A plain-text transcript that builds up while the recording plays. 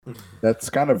That's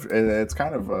kind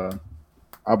of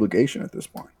obligation at this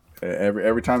point.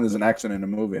 Every time there's an accident in a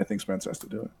movie, I think Spence has to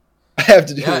do it. I have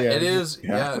to do Yeah, it. Yeah, it is. You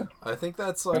have Yeah, to. I think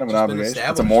that's Kind like of an just been obligation.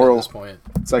 established It's a moral. at this point.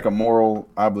 It's like a moral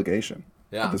obligation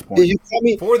Yeah, at this Yeah, point. you tell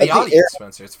me for the I think audience,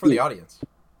 Spencer. It's for the audience.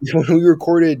 When we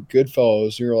recorded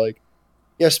Goodfellas, you were like,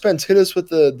 "Yeah, Spence, hit us with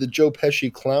the Joe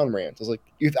Pesci clown rant." I was like,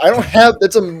 "I don't have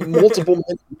that's a multiple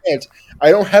minute rant.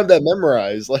 I don't have that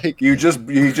memorized." Like You just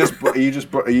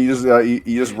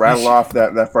rattle off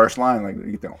that first line like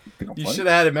you think I'm You funny? should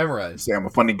have had it You memorized. say I'm a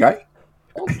funny guy.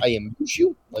 I amuse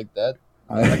you like that.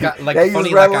 Like Yeah, you funny,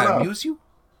 just like rattle it I off. amuse you.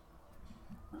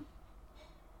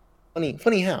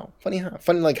 Funny how? Funny how?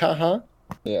 Funny like huh?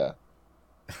 Yeah.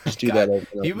 Just do God, that. Over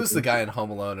and he over. was the guy in Home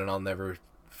Alone, and I'll never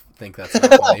think that's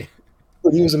not funny.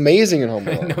 But he was amazing in Home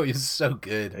I Alone. know he was so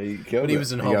good. He killed When he it.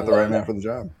 was in He Home got the right Alone. man for the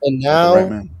job. And Got the right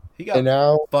now, man. He got and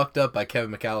now, fucked up by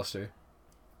Kevin McAllister.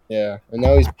 yeah, and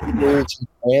now he's Pete Davidson's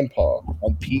grandpa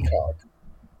on Peacock.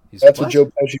 He's That's what Joe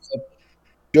Pesci said.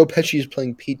 Joe Pesci is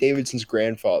playing Pete Davidson's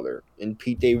grandfather in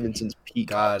Pete Davidson's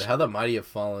Peacock. God, how the mighty have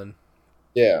fallen.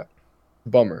 Yeah,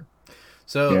 bummer.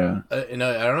 So, Yeah. I don't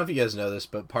know if you guys know this,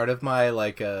 but part of my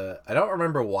I don't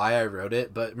remember why I wrote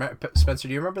it, but Spencer,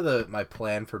 do you remember my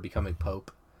plan for becoming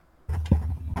Pope?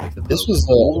 Like the This Pope? was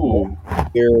a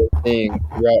weird thing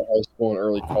throughout high school and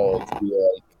early college. We were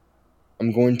like,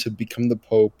 I'm going to become the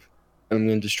Pope, and I'm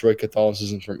going to destroy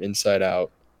Catholicism from inside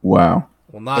out. Wow.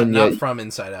 Well, not And yet- from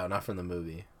Inside Out, not from the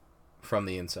movie, from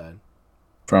the inside.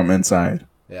 From inside.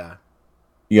 Yeah.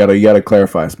 You gotta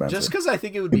clarify, Spencer. Just because I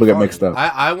think it would People be get funny. mixed up.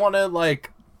 I want to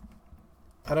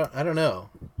I don't know.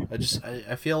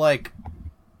 I feel like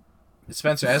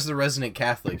Spencer, as the resident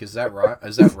Catholic, is that wrong?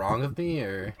 Is that wrong of me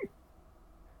or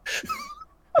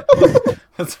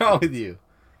what's wrong with you?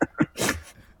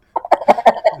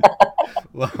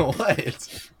 What?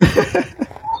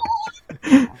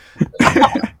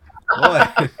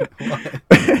 What?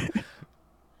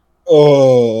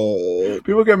 Oh,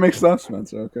 People get mixed up,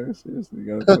 Spencer. Okay, seriously,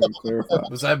 you gotta clarify.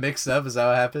 Was I mixed up? Is that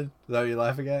what happened? Is that what you're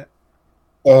laughing at?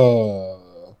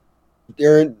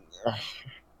 Darren,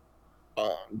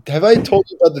 have I told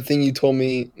you about the thing you told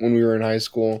me when we were in high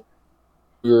school?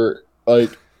 We were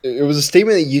like, it was a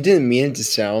statement that you didn't mean it to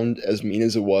sound as mean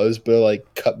as it was, but it, like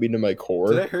cut me to my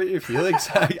core. Did I hurt your feelings?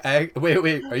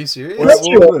 Wait, are you serious? What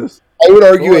was this? I would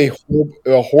argue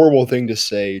a horrible thing to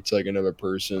say to like another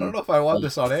person. I don't know if I want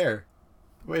this on air.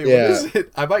 Wait, Yeah. what is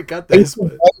it? I might cut this. But...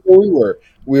 That's where we were.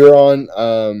 We were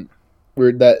on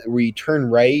we turn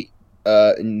right,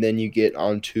 and then you get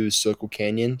onto Circle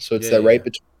Canyon. So it's right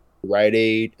between Rite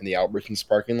Aid and the Albertsons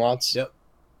parking lots. Yep.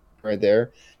 Right there.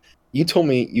 You told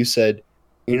me, you said,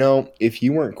 if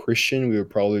you weren't Christian, we would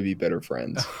probably be better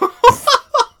friends.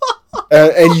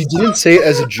 And you didn't say it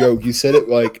as a joke. You said it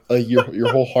like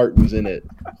your whole heart was in it.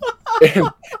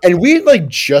 And we had like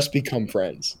just become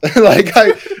friends. Like I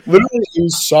literally, it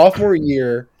was sophomore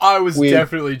year. I was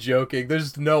definitely joking.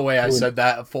 There's no way I said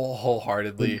that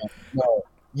wholeheartedly. No,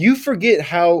 you forget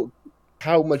how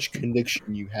much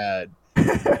conviction you had.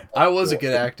 I was a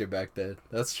good actor back then.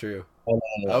 That's true.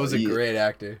 I was a great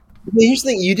actor. Here's the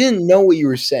thing: you didn't know what you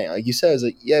were saying. Like you said, I was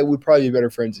like, "Yeah, we'd probably be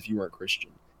better friends if you weren't Christian."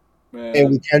 Man. And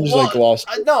we kind of just like lost.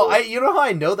 No, you know how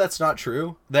I know that's not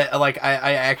true? That like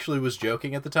I actually was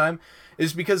joking at the time,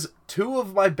 is because two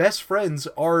of my best friends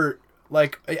are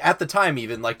like at the time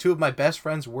even like two of my best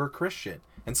friends were Christian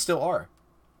and still are,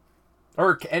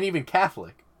 and even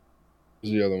Catholic.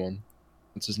 Who's the other one?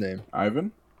 What's his name?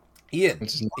 Ivan? Ian.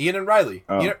 What's his name? Ian and Riley.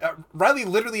 Oh. Riley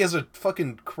literally has a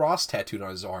fucking cross tattooed on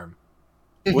his arm.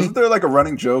 Wasn't there like a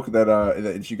running joke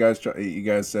that you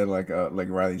guys said like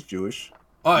Riley's Jewish?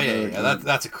 Oh yeah.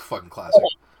 That's a fucking classic.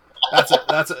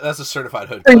 That's a certified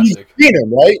hood And you classic. seen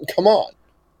him, right? Come on.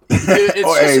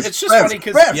 It's just funny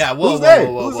because yeah. Whoa, Who's whoa, they?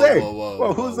 whoa, Who's whoa, they? whoa, whoa, Whoa,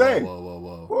 whoa, who's whoa, they? whoa,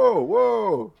 whoa, whoa.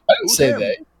 Whoa. I didn't Who's say him?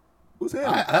 they. Who's him?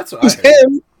 That's what Who's I heard.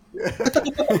 him?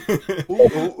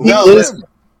 Who's him?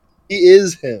 He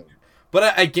is him.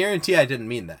 But I guarantee I didn't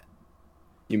mean that.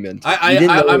 You meant it.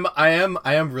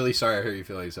 I am really sorry I hurt your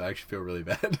feelings. I actually feel really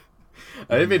bad.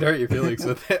 I didn't mean to hurt your feelings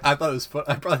with it. I thought it was fun.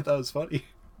 I probably thought it was funny.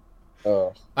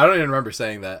 Oh, I don't even remember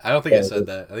saying that. I don't think I said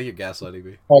that. I think you're gaslighting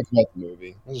me. talk about the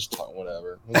movie. I'll just talk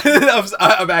whatever.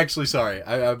 I'm actually sorry.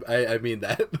 I mean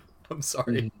that. I'm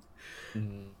sorry.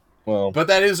 Well, But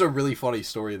that is a really funny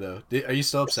story, though. Are you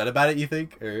still upset about it? You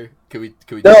think, or can we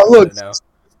no, talk about look. it now?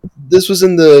 This was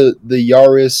in the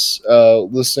Yaris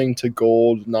listening to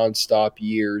Gold nonstop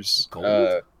years.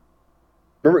 Gold?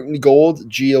 Remember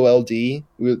Gold? Gold. You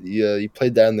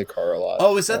played that in the car a lot.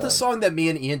 Oh, is that the song that me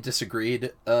and Ian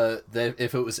disagreed that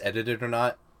if it was edited or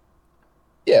not?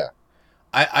 Yeah.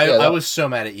 I was so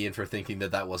mad at Ian for thinking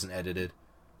that wasn't edited.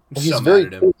 Well, he's very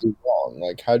wrong.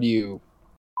 Like, how do you?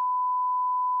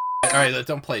 All right,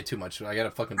 don't play it too much. I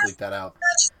gotta fucking bleep that out.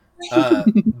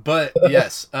 But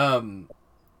yes,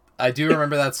 I do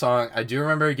remember that song. I do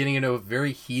remember getting into a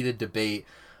very heated debate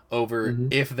over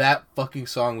if that fucking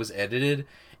song was edited,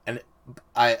 and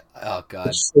oh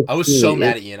god, I was so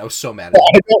mad at Ian. I was so mad at him.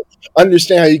 I don't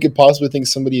understand how you could possibly think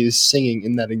somebody is singing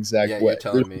in that exact way. You're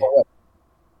telling me.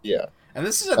 Yeah. And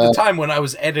this is at the time when I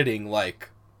was editing like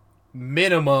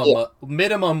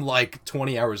minimum like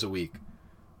 20 hours a week.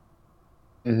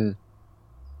 Mm-hmm.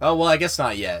 Oh well, I guess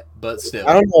not yet, but still.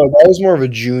 I don't know. That was more of a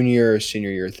junior or senior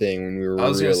year thing when we were. I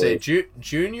was gonna say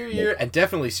junior year and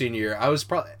definitely senior year. I was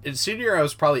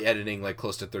probably editing like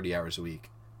close to 30 hours a week,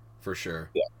 for sure.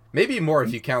 Yeah. Maybe more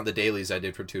if you count the dailies I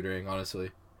did for tutoring.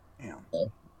 Honestly. Yeah.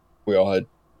 We all had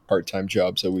part-time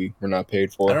jobs that we were not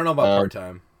paid for. I don't know about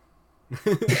part-time.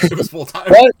 It was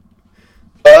full-time.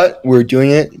 But we're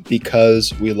doing it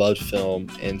because we love film.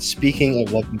 And speaking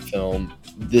of loving film,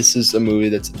 this is a movie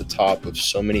that's at the top of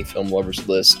so many film lovers'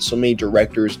 lists, so many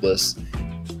directors' lists.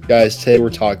 Guys, today we're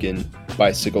talking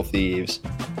Bicycle Thieves,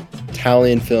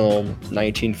 Italian film,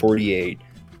 1948.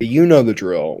 But you know the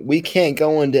drill. We can't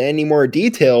go into any more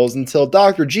details until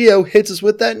Dr. Gio hits us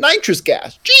with that nitrous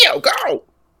gas. Gio, go!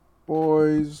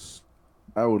 Boys,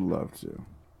 I would love to.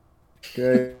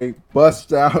 Okay,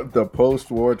 bust out the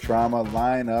post-war trauma,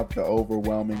 line up the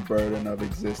overwhelming burden of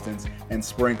existence, and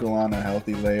sprinkle on a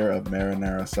healthy layer of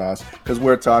marinara sauce, because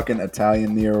we're talking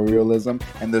Italian neorealism,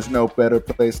 and there's no better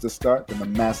place to start than the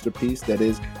masterpiece that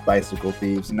is Bicycle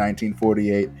Thieves,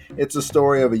 1948. It's a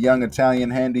story of a young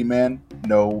Italian handyman,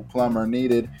 no plumber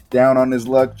needed, down on his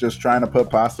luck just trying to put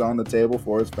pasta on the table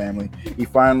for his family. He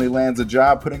finally lands a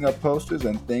job putting up posters,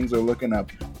 and things are looking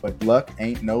up, but luck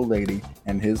ain't no lady,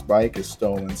 and his bike is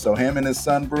stolen. So him and his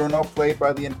son Bruno, played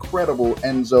by the incredible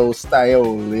Enzo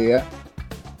Staioli,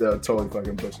 totally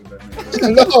fucking butchered that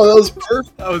name. No, that was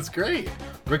perfect. That was great.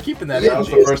 We're keeping that. That was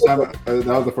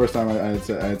the first time I had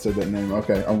said that name.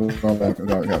 Okay, I'm going back.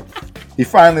 Go. He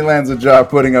finally lands a job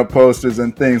putting up posters,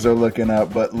 and things are looking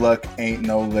up, but luck ain't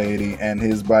no lady, and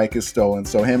his bike is stolen.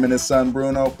 So him and his son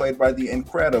Bruno, played by the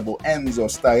incredible Enzo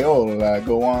Staioli,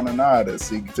 go on an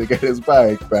odyssey to get his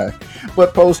bike back.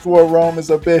 But post-war Rome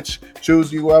is a bitch,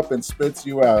 chews you up and spits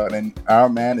you out, and our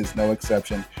man is no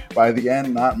exception. By the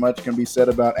end, not much can be said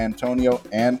about Antonio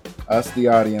and us, the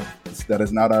audience, that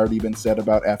has not already been said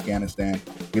about Afghanistan.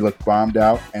 He looked bombed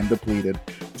out and depleted.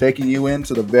 Taking you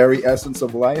into the very essence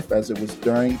of life as it was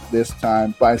during this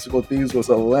time, Bicycle Thieves was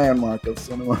a landmark of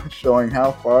cinema, showing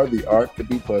how far the art could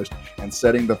be pushed and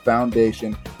setting the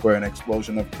foundation for an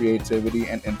explosion of creativity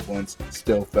and influence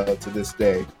still felt to this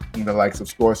day, in the likes of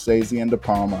Scorsese and De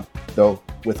Palma, though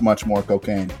with much more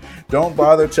cocaine. Don't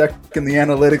bother checking the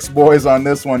analytics, boys, on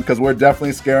this one, because we're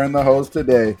definitely scaring the host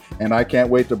today, and I can't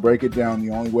wait to break it down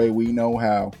the only way we know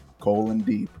how, colon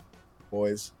deep.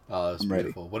 Boys, oh, that's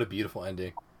beautiful. What a beautiful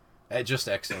ending. Just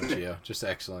excellent, Gio. Just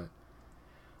excellent.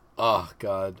 Oh,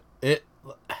 God.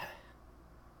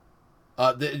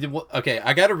 Okay,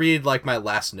 I gotta read, like, my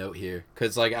last note here,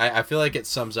 because, like, I feel like it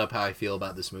sums up how I feel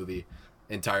about this movie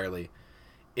entirely.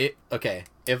 Okay,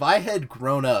 if I had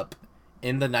grown up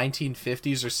in the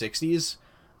 1950s or 60s,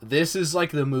 this is,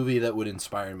 like, the movie that would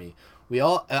inspire me.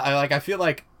 I feel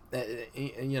like,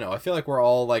 I feel like we're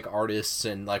all, like, artists,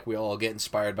 and, like, we all get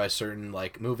inspired by certain,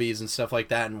 like, movies and stuff like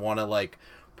that, and want to, like,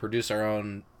 produce our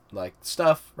own, like,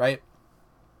 stuff, right?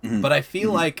 Mm-hmm. But I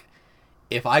feel like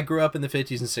if I grew up in the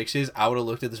 50s and 60s, I would have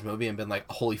looked at this movie and been like,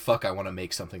 holy fuck, I want to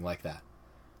make something like that.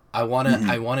 I want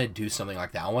to do something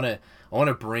like that. I want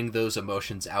to bring those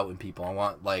emotions out in people. I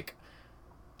want, like,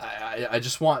 I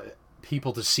just want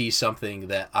people to see something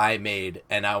that I made,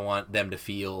 and I want them to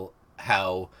feel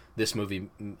how this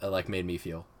movie, like, made me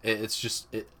feel. It's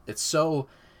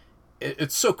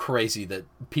so crazy that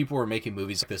people were making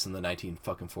movies like this in the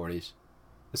 1940s.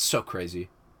 It's so crazy.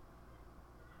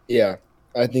 Yeah,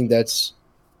 I think that's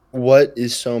what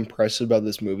is so impressive about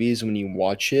this movie is when you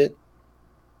watch it.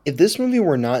 If this movie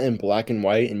were not in black and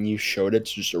white and you showed it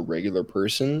to just a regular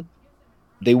person,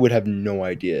 they would have no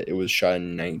idea it was shot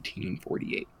in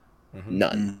 1948. Mm-hmm.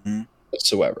 None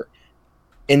whatsoever.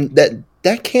 And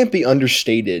that can't be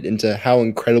understated into how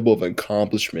incredible of an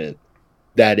accomplishment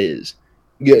that is.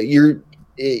 You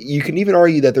can even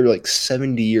argue that they're like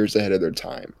 70 years ahead of their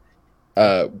time.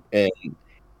 And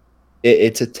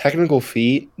it's a technical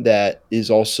feat that is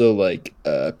also like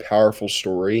a powerful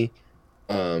story.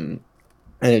 And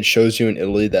it shows you in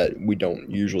Italy that we don't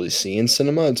usually see in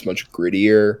cinema. It's much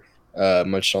grittier,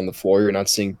 much on the floor. You're not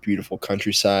seeing beautiful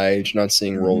countryside. You're not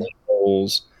seeing rolling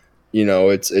hills.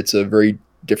 it's a very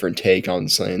different take on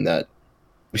something that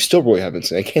we still really haven't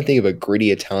seen. I can't think of a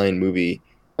gritty Italian movie.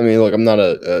 I mean, look, I'm not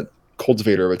a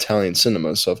cultivator of Italian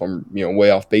cinema, so if I'm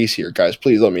way off base here, guys,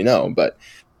 please let me know. But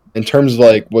in terms of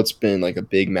like what's been like a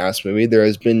big mass movie, there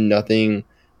has been nothing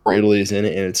where Italy is in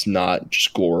it, and it's not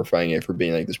just glorifying it for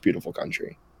being like this beautiful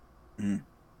country. Mm.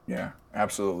 Yeah,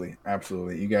 absolutely,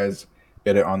 absolutely. You guys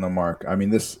get it on the mark. I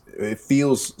mean, it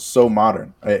feels so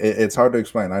modern. It's hard to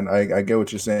explain. I get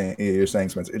what you're saying. You're saying,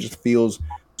 Spencer. It just feels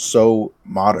so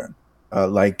modern.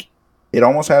 Like it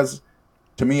almost has.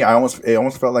 To me, it almost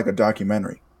felt like a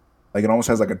documentary. Like it almost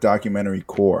has like a documentary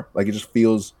core. Like it just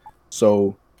feels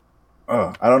so.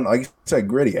 I don't like you said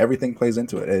gritty. Everything plays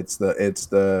into it. It's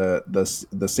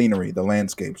the scenery, the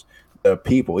landscapes, the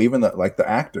people, even the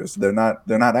actors. They're not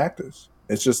actors.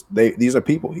 It's just these are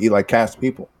people. He like cast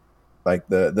people, like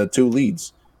the two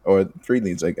leads or three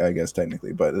leads, I guess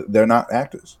technically, but they're not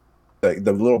actors. Like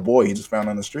the little boy he just found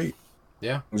on the street.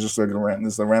 Yeah, He was just looking around.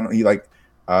 This around. He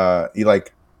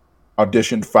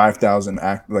auditioned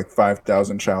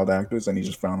 5,000 child actors, and he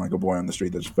just found like a boy on the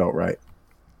street that just felt right.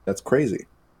 That's crazy.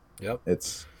 Yep.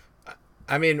 It's.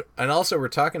 I mean, and also we're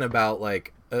talking about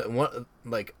like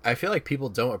I feel like people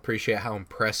don't appreciate how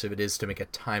impressive it is to make a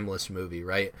timeless movie,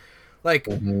 right? Like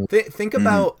think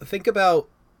about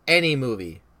any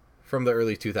movie from the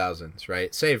early 2000s,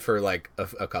 right? Save for like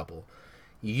a couple.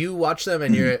 You watch them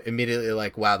and you're immediately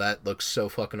like, wow, that looks so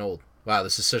fucking old. Wow,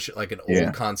 this is such like an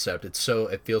old concept. It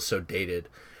feels so dated,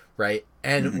 right?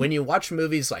 And when you watch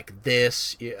movies like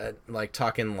this, like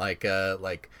talking like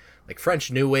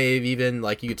French New Wave, even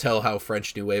like you could tell how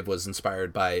French New Wave was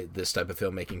inspired by this type of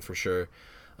filmmaking for sure.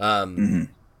 And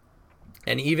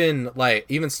even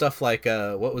stuff like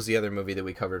what was the other movie that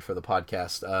we covered for the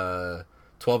podcast?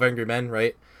 12 Angry Men,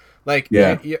 right? Like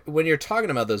when you're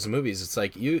talking about those movies, it's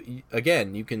like you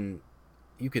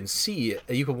can see,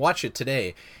 you can watch it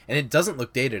today and it doesn't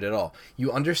look dated at all.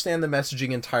 You understand the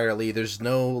messaging entirely. There's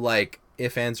no like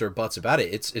ifs, ands, or buts about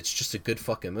it. It's just a good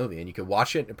fucking movie, and you can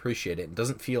watch it and appreciate it. It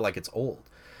doesn't feel like it's old.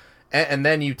 And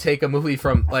then you take a movie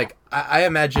from like I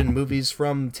imagine movies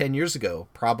from 10 years ago,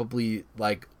 probably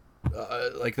like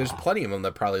there's plenty of them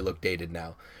that probably look dated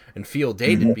now and feel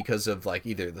dated because of like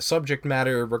either the subject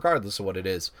matter, regardless of what it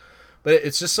is. But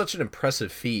it's just such an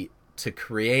impressive feat to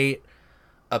create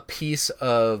a piece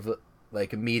of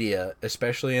like media,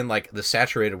 especially in like the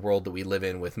saturated world that we live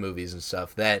in with movies and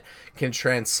stuff, that can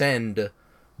transcend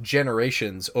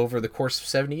generations over the course of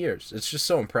 70 years. It's just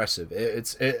so impressive.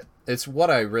 It's what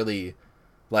I really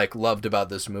like loved about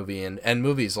this movie and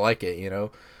movies like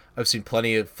it. I've seen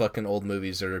plenty of fucking old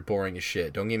movies that are boring as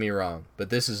shit. Don't get me wrong, but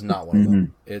this is not one of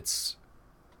them. It's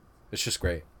just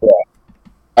great.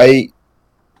 I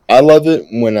love it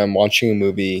when I'm watching a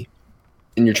movie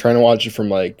and you're trying to watch it from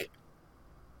like,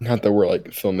 not that we're like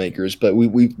filmmakers, but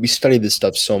we study this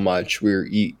stuff so much where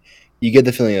you get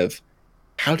the feeling of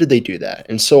how did they do that?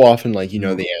 And so often like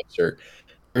the answer.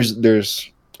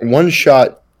 There's one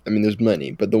shot, I mean there's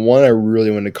many, but the one I really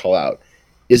want to call out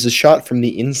is a shot from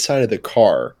the inside of the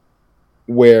car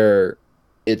where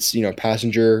it's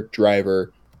passenger,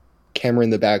 driver, camera in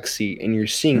the back seat, and you're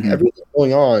seeing everything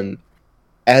going on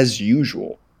as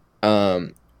usual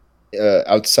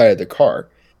outside of the car.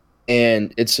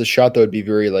 And it's a shot that would be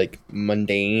very like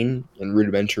mundane and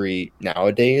rudimentary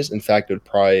nowadays. In fact, it would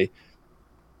probably,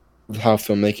 how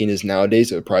filmmaking is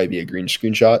nowadays, it would probably be a green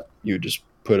screen shot. You would just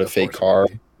put a fake car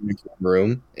in the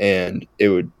room, and it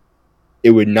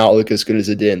would not look as good as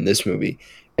it did in this movie.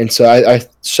 And so I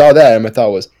saw that, and my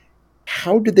thought was,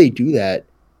 how did they do that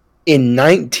in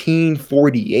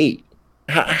 1948?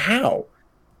 How?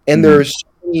 And there are so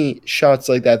many shots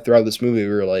like that throughout this movie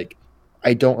where like,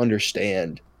 I don't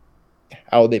understand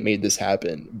how they made this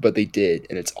happen, but they did,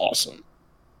 and it's awesome.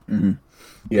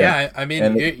 Yeah, I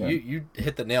mean, you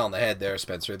hit the nail on the head there,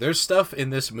 Spencer. There's stuff in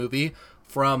this movie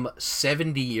from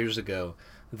 70 years ago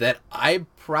that I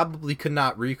probably could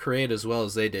not recreate as well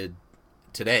as they did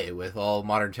today with all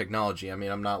modern technology. I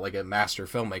mean, I'm not like a master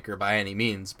filmmaker by any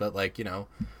means, but like,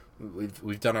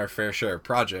 we've done our fair share of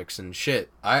projects and shit.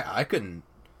 I couldn't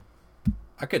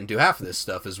do half of this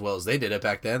stuff as well as they did it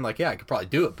back then. Like, yeah, I could probably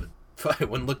do it, but it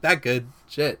wouldn't look that good.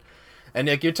 Shit. And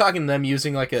like you're talking to them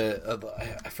using like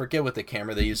I forget what the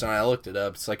camera they use on. I looked it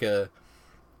up. It's like an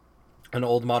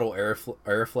old model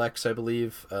Airflex, I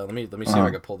believe. Let me see if I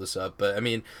can pull this up. But I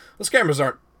mean, those cameras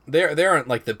aren't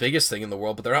like the biggest thing in the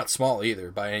world, but they're not small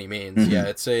either by any means. Yeah,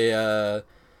 it's a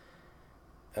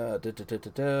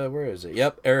where is it?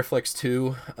 Yep, Airflex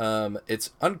 2.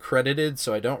 It's uncredited,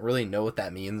 so I don't really know what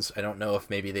that means. I don't know if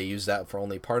maybe they use that for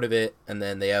only part of it, and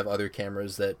then they have other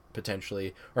cameras that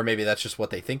potentially, or maybe that's just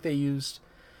what they think they used.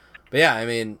 But yeah, I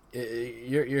mean,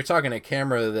 you're talking a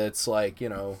camera that's like, you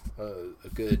know, a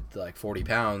good like 40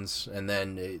 pounds, and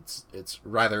then it's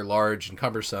rather large and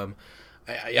cumbersome.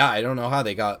 I don't know how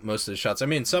they got most of the shots. I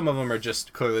mean, some of them are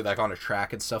just clearly like on a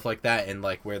track and stuff like that, and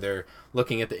like where they're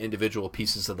looking at the individual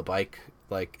pieces of the bike,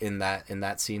 like in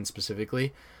that scene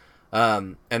specifically.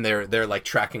 And they're like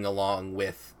tracking along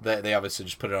with they obviously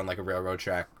just put it on like a railroad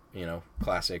track, you know,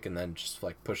 classic, and then just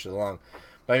like push it along.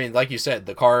 But I mean, like you said,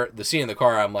 the scene in the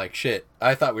car, I'm like, shit,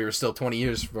 I thought we were still 20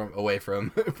 years away from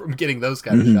from getting those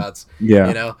kind of shots. Yeah.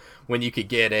 You know, when you could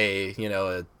get a, you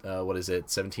know, what is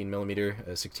it, 17 millimeter,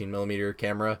 a 16 millimeter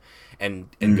camera, and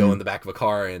go in the back of a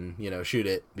car and, you know, shoot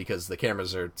it because the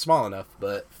cameras are small enough.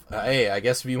 But hey, I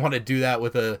guess if you want to do that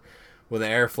with an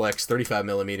Airflex 35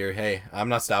 millimeter, hey, I'm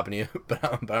not stopping you, but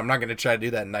I'm not going to try to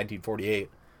do that in 1948.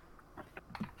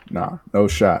 Nah, no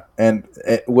shot. And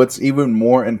what's even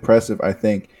more impressive, I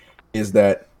think, is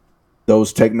that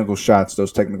those technical shots,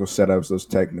 those technical setups, those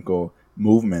technical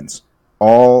movements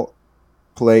all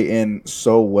play in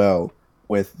so well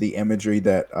with the imagery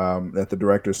that that the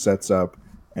director sets up,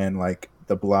 and like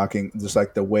the blocking, just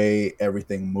like the way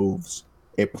everything moves.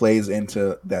 It plays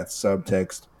into that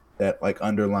subtext, that like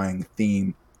underlying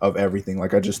theme of everything.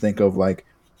 Like I just think of like,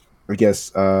 I guess,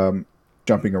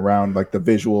 jumping around, like the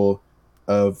visual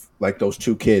of like those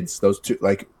two kids, those two,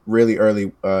 like really early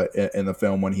in the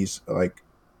film when he's like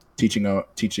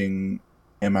teaching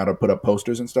him how to put up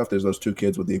posters and stuff. There's those two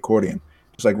kids with the accordion,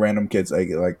 just like random kids,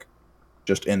 like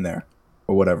just in there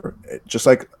or whatever, just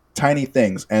like tiny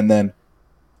things. And then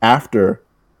after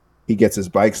he gets his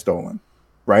bike stolen,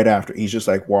 right after, he's just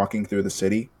like walking through the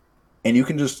city, and you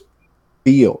can just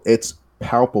feel, it's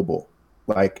palpable,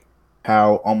 like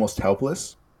how almost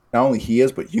helpless not only he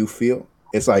is, but you feel.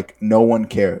 It's like no one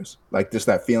cares. Like just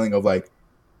that feeling of like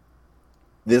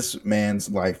this man's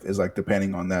life is like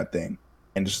depending on that thing,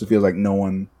 and just it feels like no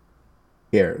one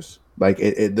cares. Like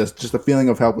it just a feeling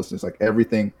of helplessness. Like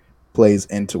everything plays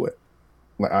into it.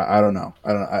 Like I don't know.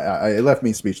 It left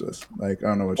me speechless. Like I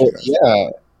don't know what you guys. Yeah,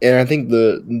 and I think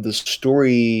the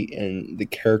story and the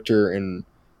character and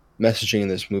messaging in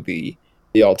this movie,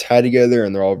 they all tie together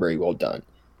and they're all very well done.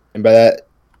 And by that,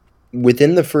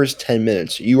 within the first 10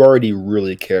 minutes, you already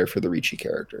really care for the Ricci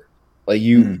character. Like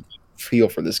you feel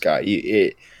for this guy.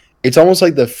 It's almost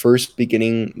like the first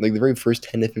beginning, like the very first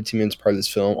 10 to 15 minutes part of this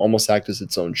film almost act as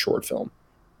its own short film.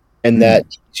 And that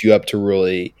keeps you up to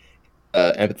really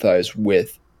empathize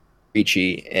with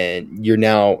Ricci, and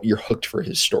you're hooked for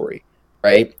his story,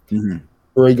 right?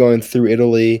 Story going through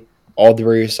Italy, all the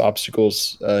various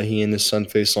obstacles he and his son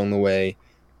face along the way.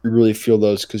 You really feel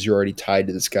those because you're already tied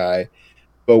to this guy.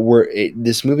 But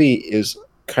this movie is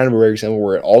kind of a rare example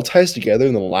where it all ties together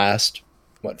in the last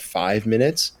 5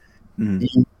 minutes.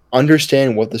 You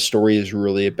understand what the story is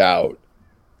really about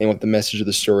and what the message of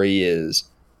the story is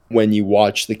when you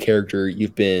watch the character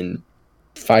you've been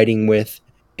fighting with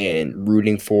and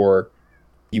rooting for.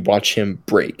 You watch him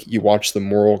break. You watch the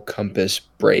moral compass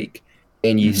break,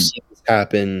 and you see this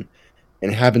happen,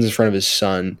 and it happens in front of his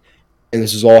son. And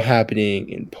this is all happening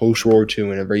in post-World War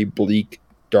II in a very bleak,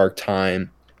 dark time.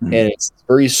 And it's a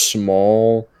very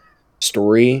small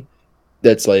story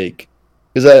that's like,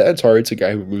 because that's hard. It's a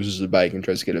guy who loses a bike and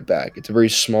tries to get it back. It's a very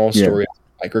small story,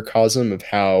 microcosm of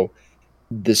how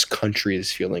this country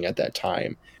is feeling at that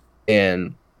time.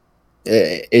 And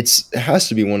it has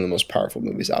to be one of the most powerful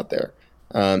movies out there.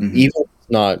 Even if it's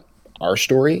not our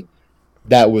story,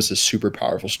 that was a super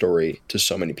powerful story to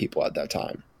so many people at that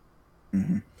time.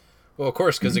 Well, of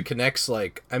course, because it connects,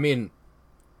 like, I mean,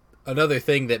 another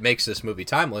thing that makes this movie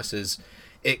timeless is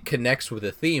it connects with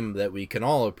a theme that we can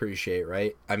all appreciate,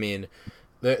 right? I mean,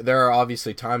 there are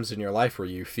obviously times in your life where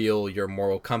you feel your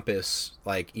moral compass,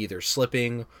 like, either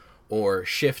slipping or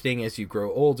shifting as you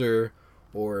grow older,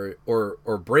 or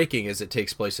breaking as it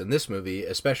takes place in this movie,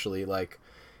 especially, like,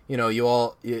 you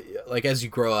know, like, as you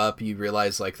grow up, you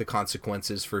realize, like, the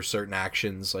consequences for certain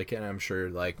actions, like, and I'm sure,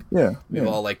 like, we've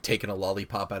all, like, taken a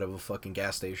lollipop out of a fucking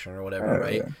gas station or whatever,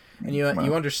 right? And you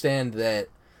understand that,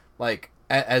 like,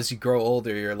 as you grow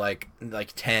older, you're, like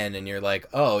 10, and you're like,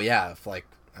 oh, yeah, if, like,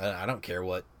 I don't care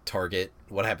what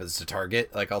happens to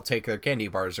Target, like, I'll take their candy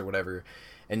bars or whatever,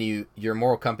 and your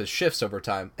moral compass shifts over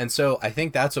time. And so I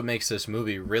think that's what makes this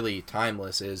movie really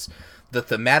timeless, is the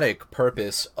thematic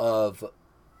purpose of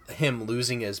him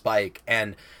losing his bike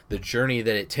and the journey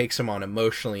that it takes him on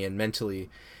emotionally and mentally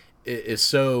is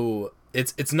so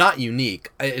it's not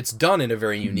unique. It's done in a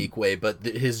very unique way, but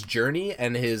his journey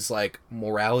and his, like,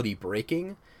 morality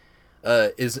breaking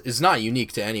is not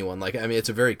unique to anyone. Like, I mean, it's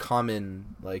a very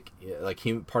common, like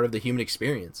part of the human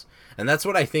experience, and that's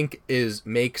what I think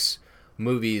makes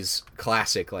movies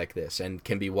classic like this and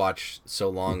can be watched so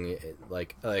long,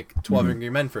 like 12 Angry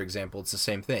Men, for example. It's the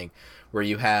same thing, where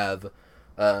you have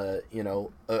a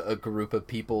group of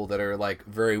people that are like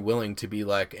very willing to be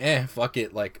like, fuck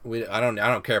it, like I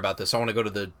don't care about this, I want to go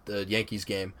to the Yankees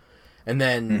game, and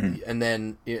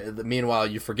then meanwhile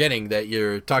you're forgetting that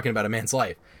you're talking about a man's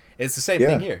life. It's the same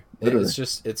thing here. Literally.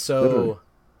 It's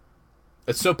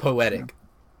so poetic.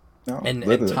 No, and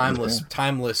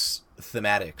timeless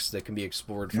thematics that can be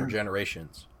explored for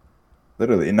generations.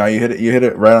 Literally. No, you hit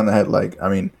it right on the head. Like, I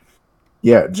mean,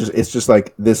 it's just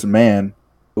like this man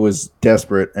who is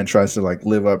desperate and tries to like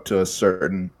live up to a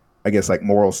certain, I guess, like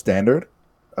moral standard,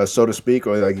 so to speak,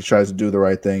 or like he tries to do the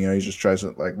right thing. He just tries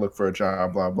to like look for a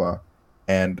job, blah blah,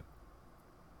 and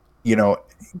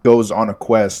goes on a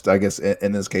quest. I guess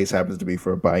in this case happens to be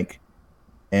for a bike,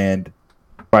 and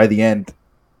by the end,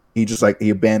 he just like he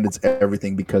abandons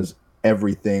everything because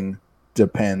everything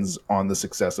depends on the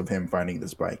success of him finding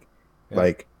this bike. Yeah.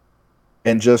 Like,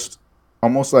 and just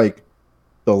almost like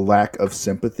the lack of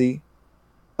sympathy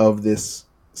of this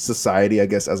society, I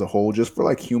guess, as a whole, just for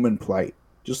like human plight,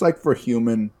 just like for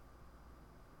human,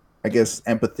 I guess,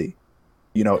 empathy.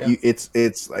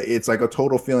 It's like a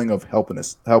total feeling of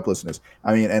helplessness.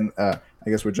 I mean, and I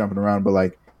guess we're jumping around, but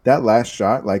like that last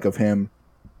shot, like of him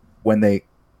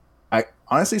I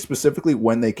honestly, specifically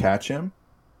when they catch him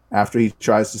after he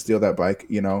tries to steal that bike,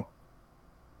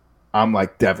 I'm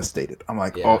like devastated. I'm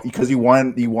like, oh, because you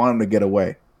want him to get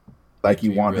away. Like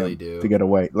you want really him to get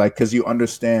away. Like, because you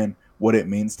understand what it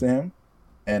means to him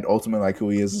and ultimately like who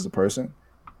he is as a person.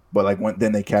 But like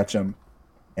then they catch him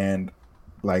and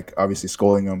like obviously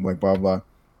scolding him, like blah, blah.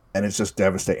 And it's just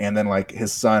devastating. And then like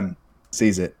his son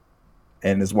sees it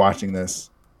and is watching this,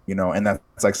 and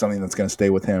that's like something that's going to stay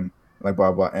with him, like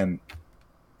blah, blah. And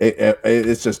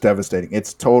it's just devastating.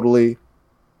 It's totally,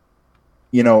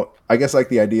 I guess like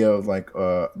the idea of like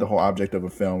the whole object of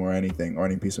a film or anything or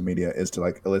any piece of media is to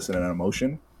like elicit an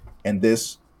emotion, and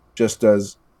this just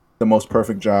does the most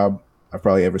perfect job I've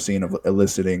probably ever seen of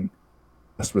eliciting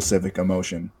a specific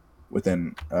emotion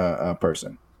within a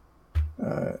person,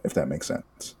 if that makes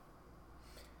sense.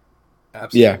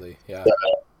 Absolutely, yeah.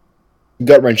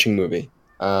 Gut-wrenching movie.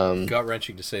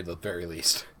 Gut-wrenching to say the very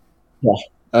least. Yeah.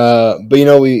 But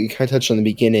we kind of touched on the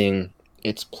beginning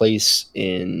its place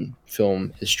in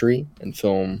film history and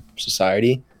film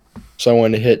society. So I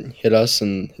wanted to hit us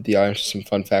and hit the audience with some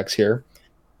fun facts here.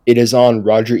 It is on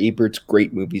Roger Ebert's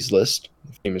great movies list,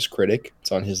 the famous critic.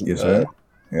 It's on his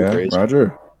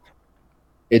Roger.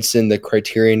 It's in the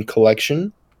Criterion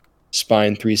Collection,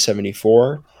 Spine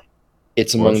 374.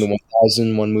 It's among the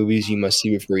 1001 movies you must see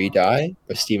before you die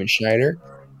by Steven Schneider.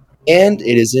 And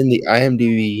it is in the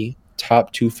IMDb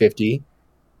Top 250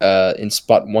 in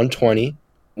spot 120,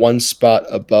 one spot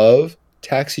above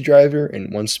Taxi Driver,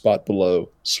 and one spot below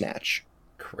Snatch.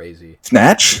 Crazy.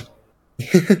 Snatch?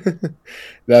 That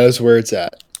is where it's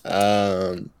at.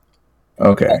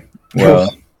 Okay.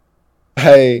 Well,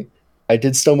 I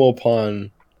did stumble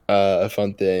upon a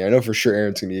fun thing. I know for sure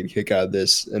Aaron's going to get a kick out of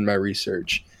this in my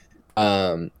research.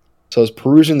 So I was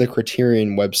perusing the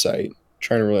Criterion website,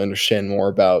 trying to really understand more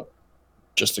about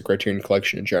just the Criterion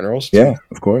Collection in general. So yeah,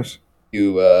 of course.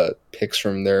 few picks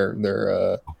from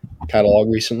their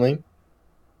catalog recently.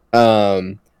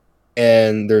 And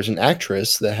there's an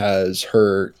actress that has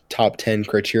her top 10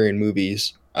 Criterion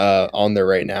movies on there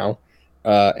right now.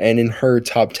 And in her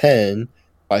top 10,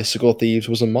 Bicycle Thieves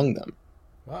was among them.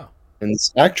 Wow. And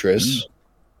this actress is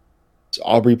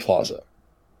Aubrey Plaza.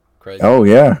 Crazy. Oh,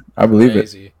 yeah. I believe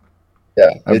it. Yeah.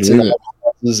 It's in Aubrey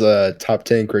Plaza's top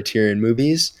 10 Criterion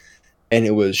movies. And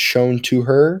it was shown to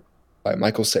her by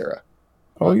Michael Cera.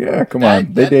 Oh, yeah. Come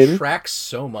on. They dated. That tracks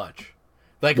so much.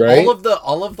 Like, right?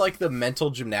 all of like the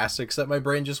mental gymnastics that my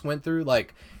brain just went through,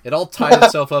 like, it all tied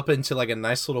itself up into like a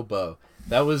nice little bow.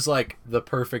 That was like the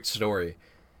perfect story.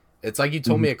 It's like you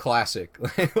told me a classic,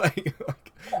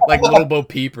 like Little Bo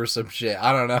Peep or some shit.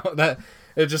 I don't know. That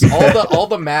it just all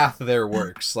the math there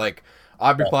works. Like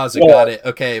Aubrey Plaza got it.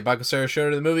 Okay, Michael Cera showed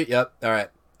her the movie. Yep. All right.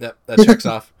 Yep. That checks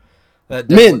off.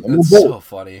 That's so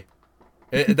funny.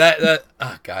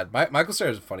 Oh god, Michael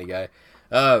Cera's a funny guy.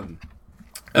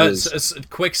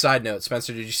 Quick side note,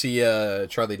 Spencer, did you see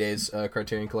Charlie Day's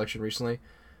Criterion Collection recently?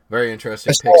 Very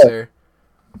interesting picks there.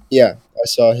 Yeah, I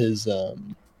saw his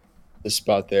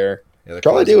spot there. Yeah,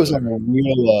 Charlie Day was on a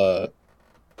real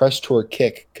press tour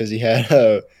kick because he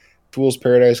had Fool's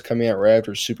Paradise coming out right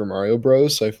after Super Mario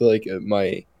Bros. So I feel like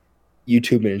my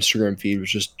YouTube and Instagram feed was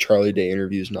just Charlie Day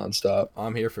interviews nonstop.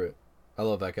 I'm here for it. I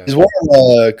love that guy. His one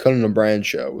on the Conan O'Brien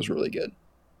show was really good.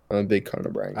 I'm a big Conan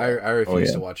O'Brien guy. I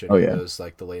refuse to watch any of those,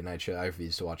 like the late night show. I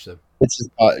refuse to watch them. It's his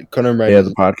Conan O'Brien. He has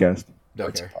a podcast.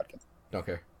 Don't care. Don't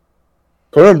care.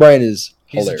 Conan O'Brien is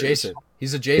hilarious.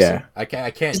 He's a Jason. Yeah. I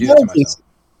can't do that to myself.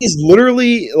 He's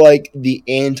literally like the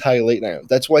anti-late night.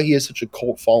 That's why he has such a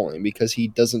cult following, because he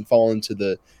doesn't fall into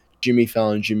the Jimmy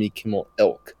Fallon, Jimmy Kimmel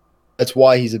ilk. That's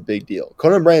why he's a big deal.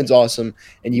 Conan O'Brien's awesome,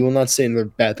 and you will not say another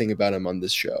bad thing about him on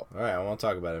this show. All right, I won't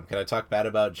talk about him. Can I talk bad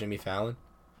about Jimmy Fallon?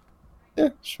 Yeah,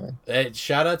 it's fine.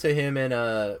 Shout out to him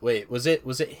and wait, was it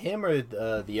him or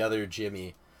the other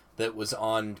Jimmy that was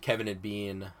on Kevin and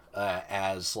Bean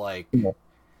as like Kimmel.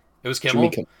 It was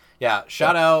Kimmel? Yeah,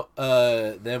 shout out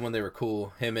them when they were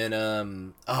cool. Him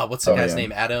and what's the guy's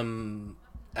name? Adam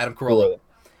Carolla.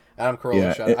 Adam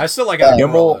Carolla. Yeah, I still like Adam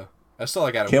Kimmel. Carolla. I still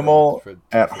like Adam Kimmel Carolla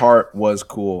at heart was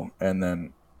cool, and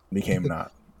then became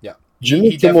not. Yeah, Jimmy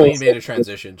he definitely Kimmel- made a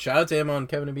transition. Shout out to him on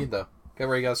Kevin and Bean though. Okay,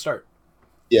 where you got to start?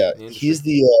 Yeah, he's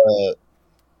the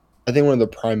I think one of the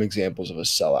prime examples of a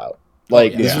sellout.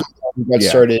 Like this was when he got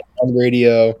started on the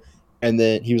radio, and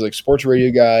then he was like sports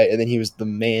radio guy, and then he was the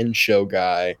man show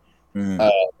guy. Mm-hmm.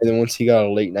 And then once he got a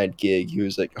late night gig, he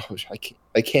was like, "Oh,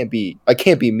 I can't be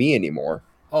me anymore."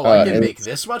 Oh, I can make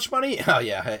this much money? Oh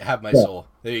yeah, I have my soul.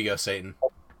 There you go, Satan.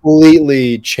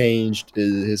 Completely changed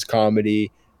his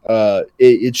comedy.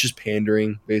 It's just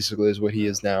pandering, basically, is what he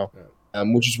is now.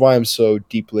 Which is why I'm so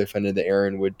deeply offended that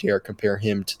Aaron would dare compare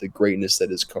him to the greatness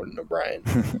that is Conan O'Brien.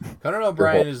 Conan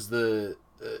O'Brien is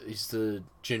he's the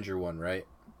ginger one, right?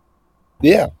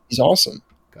 Yeah, he's awesome.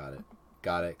 Got it.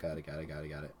 Talk to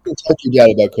your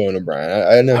dad about Conan O'Brien.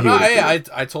 I know.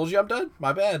 I told you I'm done.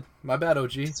 My bad,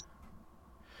 OG.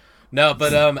 No,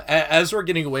 but as we're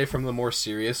getting away from the more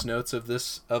serious notes of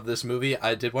this movie,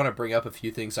 I did want to bring up a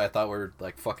few things I thought were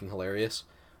like fucking hilarious.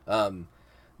 I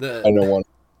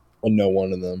know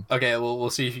one of them. Okay, well, we'll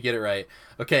see if you get it right.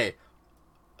 Okay,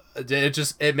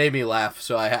 it made me laugh,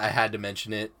 so I had to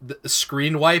mention it. The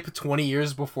screen wipe 20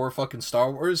 years before fucking Star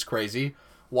Wars, crazy,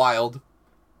 wild.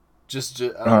 Just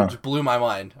blew my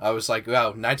mind. I was like, wow,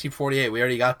 1948, we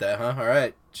already got that, huh? All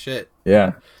right, shit.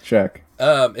 Yeah, check.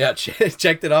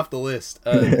 Checked it off the list.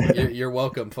 You're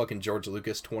welcome, fucking George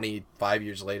Lucas. 25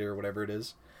 years later, or whatever it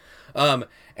is. And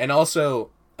also,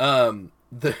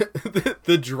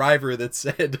 the driver that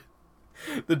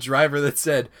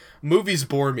said, movies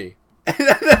bore me. And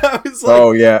I was like,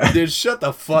 oh yeah, dude, shut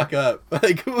the fuck up.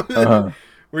 Like,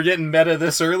 we're getting meta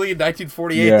this early,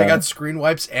 1948. They got screen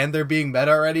wipes and they're being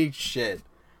meta already. Shit,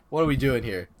 what are we doing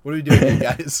here?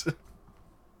 Guys?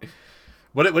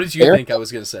 What did you think I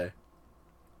was gonna say?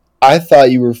 I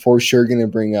thought you were for sure going to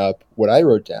bring up what I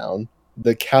wrote down,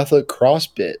 the Catholic cross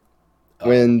bit.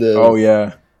 When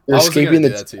they're escaping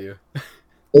that to you.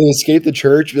 They escape the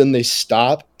church, then they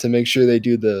stop to make sure they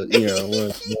do the,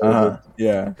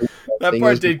 That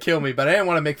part did kill me, but I didn't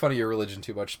want to make fun of your religion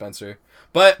too much, Spencer.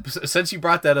 But since you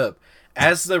brought that up,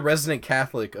 as the resident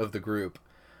Catholic of the group,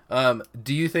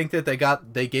 do you think that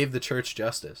they gave the church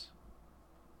justice?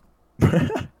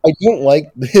 I don't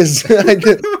like this.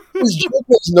 This joke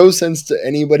makes no sense to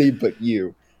anybody but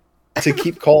you. To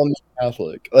keep calling me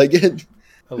Catholic, like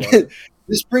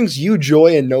this brings you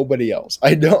joy and nobody else.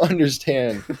 I don't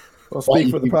understand. Well, speak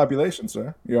for the population,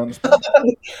 sir. You're on the spot.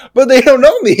 But they don't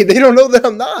know me. They don't know that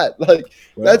I'm not. Like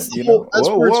that's the whole.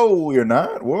 Whoa, you're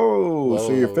not. Whoa,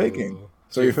 so you're faking.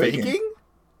 So you're faking.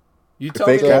 You tell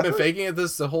me I've been faking it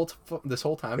this whole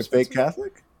time. You're fake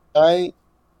Catholic. I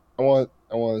want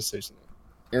to say something.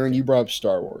 Aaron, you brought up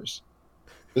Star Wars.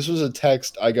 This was a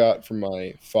text I got from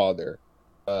my father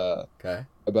about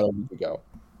a week ago.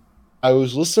 I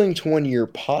was listening to one of your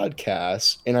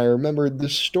podcasts, and I remembered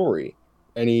this story.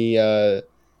 And he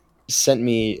sent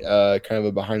me kind of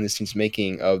a behind-the-scenes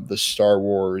making of the Star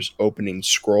Wars opening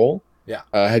scroll. Yeah.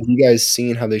 Have you guys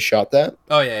seen how they shot that?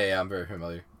 Oh, yeah. I'm very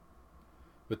familiar.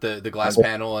 With the glass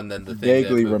panel and then the thing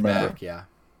vaguely that moved remember. Back. Yeah.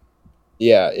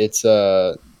 Yeah, it's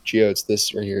Gio, it's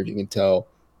this right here, if you can tell.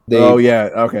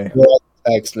 Okay.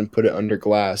 Text and put it under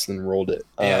glass and rolled it.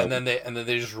 Yeah, and then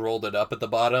they just rolled it up at the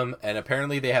bottom, and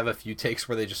apparently they have a few takes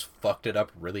where they just fucked it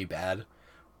up really bad,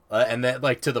 and that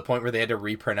like to the point where they had to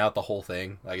reprint out the whole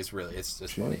thing. Like it's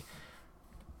just funny.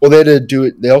 Well, they had to do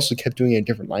it. They also kept doing it in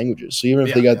different languages. So even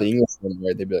if they got the English one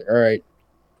right, they'd be like, "All right,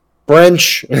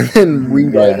 French," and then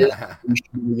rewrite it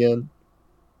again.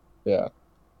 Yeah.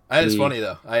 It's funny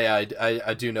though.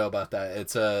 I do know about that.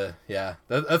 It's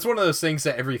that's one of those things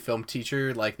that every film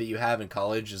teacher like that you have in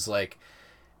college is like,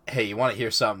 hey, you want to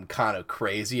hear something kind of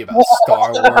crazy about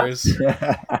Star Wars?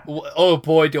 Oh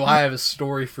boy, do I have a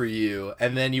story for you!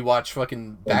 And then you watch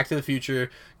fucking Back to the Future,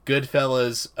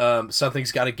 Goodfellas,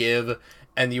 Something's Gotta Give,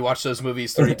 And you watch those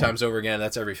movies 30 times over again.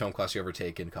 That's every film class you ever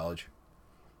take in college.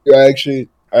 Yeah, actually,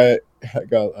 I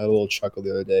got a little chuckle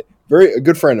the other day. A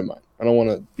good friend of mine. I don't want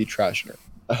to be trashing her.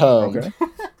 Okay.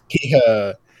 He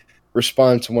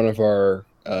responded to one of our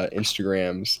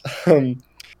Instagrams,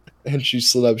 and she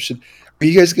slid up. She said, "Are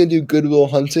you guys gonna do Goodwill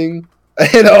Hunting?"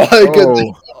 And all I could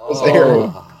think was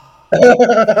Aaron.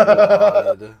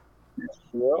 God.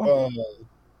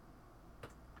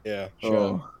 Yeah.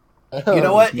 Oh. Sure. You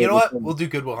know what? You know what? We'll do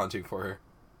Goodwill Hunting for her.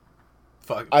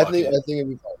 I fuck think it. it'd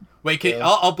be fun. Wait, Yeah.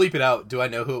 I'll bleep it out. Do I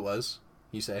know who it was?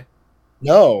 You say?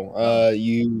 No,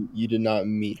 you did not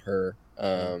meet her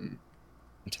in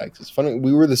Texas. Funny,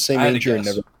 we were the same I had to major and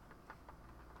guess.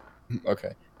 never.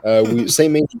 Okay, we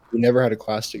same major. We never had a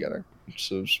class together, which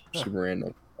was super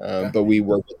random. But we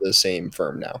work at the same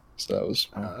firm now, so that was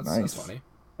That's Nice. funny.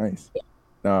 Nice.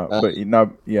 No, but you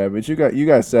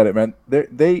guys said it, man.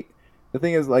 They the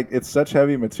thing is, like, it's such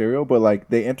heavy material, but like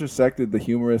they intersected the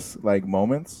humorous like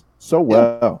moments so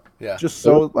well. Yeah. Just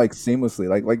so like seamlessly.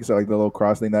 Like you said, like the little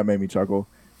cross thing that made me chuckle.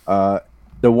 The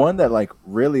one that like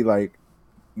really like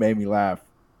made me laugh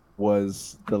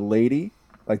was the lady,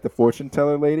 like the fortune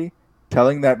teller lady,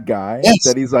 telling that guy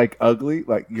that he's like ugly.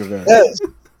 Like you're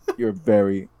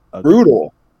very ugly.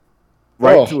 brutal.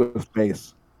 Right to his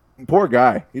face. Poor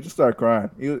guy. He just started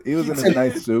crying. He was in his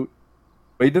nice suit,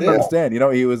 but he didn't understand. You know,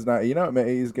 he was not. You know, man,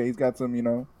 he's got some. You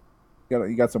know,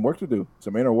 he got some work to do.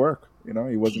 Some inner work. You know,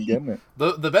 he wasn't getting it.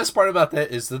 The best part about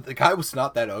that is that the guy was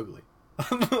not that ugly.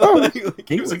 like,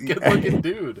 he was a good looking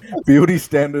dude. Beauty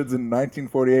standards in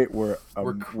 1948 were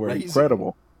crazy.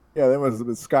 incredible. Yeah, that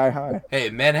was sky high. Hey,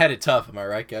 men had it tough. Am I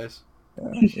right, guys?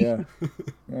 Yeah,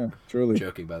 truly.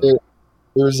 Joking, by the way.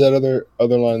 There was that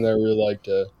other line that I really liked.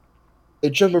 They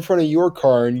jump in front of your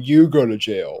car and you go to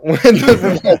jail. What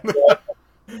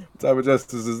type of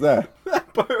justice is that?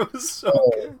 That part was so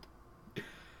good.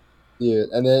 Yeah,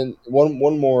 and then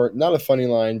one more, not a funny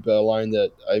line, but a line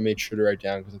that I made sure to write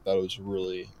down because I thought it was a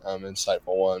really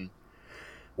insightful one.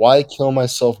 Why kill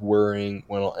myself worrying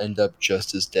when I'll end up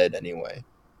just as dead anyway?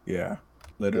 Yeah,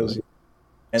 literally.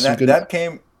 And some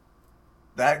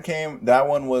that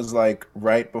one was like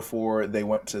right before they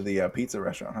went to the pizza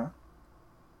restaurant, huh?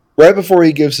 Right before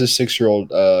he gives his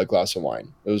 6-year-old a glass of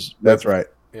wine. That's right.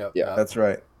 Yeah. That's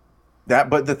right.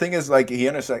 But the thing is, like, he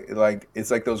intersect, like,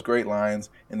 it's like those great lines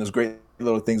and those great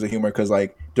little things of humor, because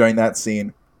like during that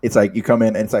scene, it's like you come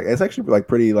in and it's actually like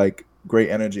pretty like great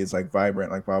energy. It's like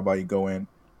vibrant, like blah blah. You go in,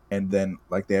 and then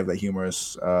like they have that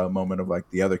humorous moment of like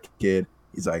the other kid.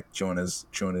 He's like chewing his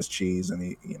cheese,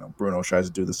 and Bruno tries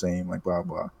to do the same, like blah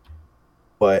blah.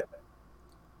 But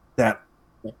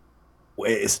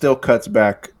it still cuts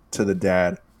back to the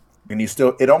dad, and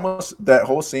that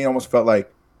whole scene almost felt like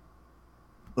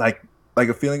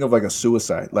a feeling of like a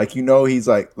suicide. Like, he's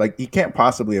like he can't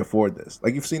possibly afford this.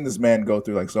 Like, you've seen this man go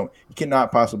through he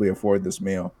cannot possibly afford this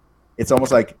meal. It's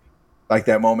almost like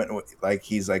that moment, like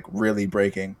he's like really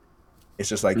breaking. It's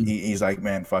just like he's like,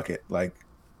 man, fuck it.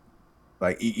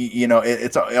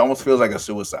 It almost feels like a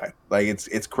suicide. Like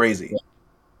it's crazy.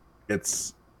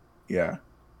 It's yeah.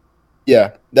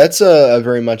 That's a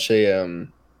very much a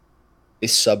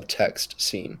subtext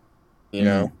scene, you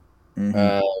know.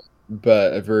 Mm-hmm.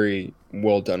 But a very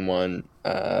well done one.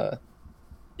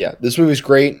 This movie's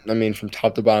great. I mean, from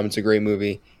top to bottom, it's a great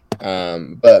movie.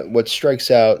 But what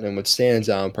strikes out and what stands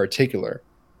out in particular,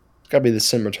 it's got to be the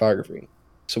cinematography.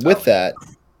 So with that,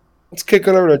 let's kick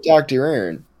it over to Dr.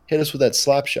 Aaron. Hit us with that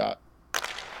slap shot.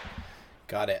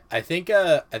 Got it. I think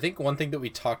one thing that we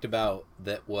talked about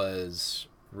that was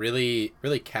really,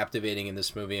 really captivating in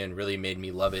this movie and really made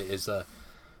me love it is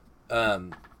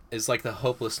like the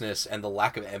hopelessness and the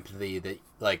lack of empathy that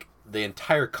like the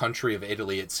entire country of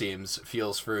Italy, it seems,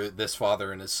 feels for this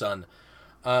father and his son.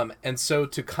 And so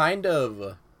to kind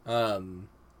of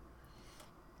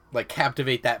like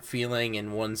captivate that feeling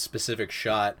in one specific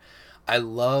shot, I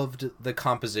loved the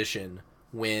composition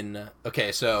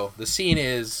so the scene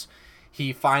is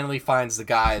he finally finds the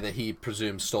guy that he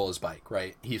presumes stole his bike,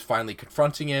 right? He's finally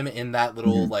confronting him in that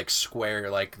little like square,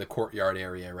 like the courtyard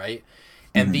area, right?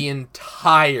 And the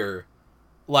entire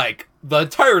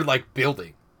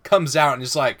building comes out and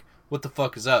is like, what the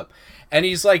fuck is up? And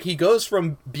he's like, he goes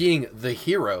from being the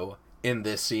hero in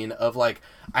this scene of like,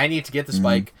 I need to get this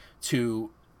bike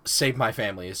to save my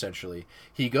family, essentially.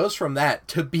 He goes from that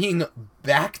to being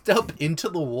backed up into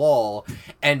the wall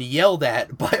and yelled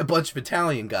at by a bunch of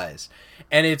Italian guys.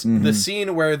 And it's the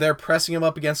scene where they're pressing him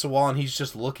up against the wall and he's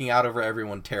just looking out over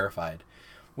everyone terrified.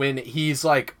 When he's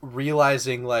like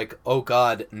realizing like, oh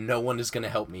God, no one is going to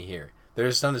help me here.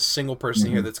 There's not a single person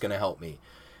here that's going to help me.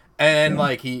 And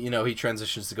like he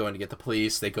transitions to going to get the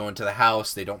police. They go into the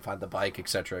house. They don't find the bike,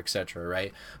 etc., etc.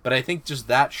 Right? But I think just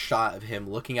that shot of him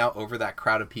looking out over that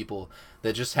crowd of people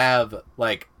that just have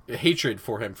like hatred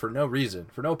for him for no reason,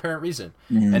 for no apparent reason,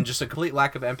 and just a complete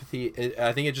lack of empathy.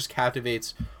 I think it just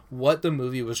captivates what the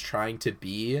movie was trying to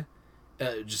be,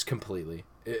 just completely.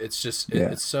 It's just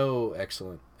it's so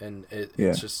excellent, and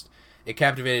it's just it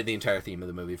captivated the entire theme of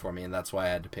the movie for me, and that's why I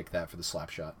had to pick that for the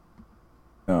slap shot.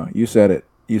 No, you said it.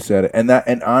 You said it, and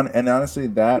honestly,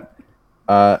 that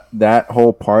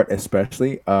whole part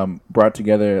especially brought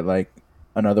together like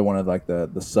another one of like the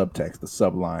subtext, the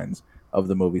sublines of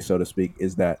the movie, so to speak,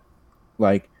 is that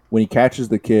like when he catches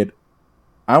the kid,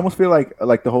 I almost feel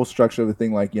like the whole structure of the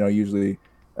thing, like usually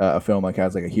a film like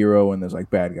has like a hero and there's like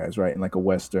bad guys, right? And like a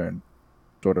western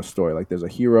sort of story, like there's a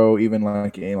hero, even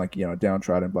like in like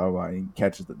downtrodden, blah blah blah. And he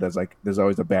catches there's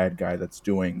always a bad guy that's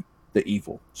doing the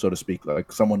evil, so to speak,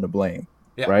 like someone to blame.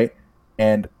 Yeah. Right.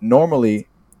 And normally,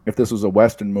 if this was a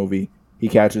Western movie, he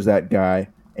catches that guy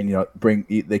and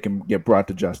they can get brought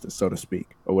to justice, so to speak,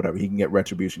 or whatever. He can get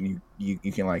retribution.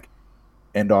 You can like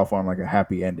end off on like a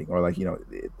happy ending, or like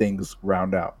things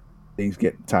round out, things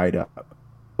get tied up.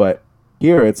 But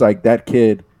here it's like that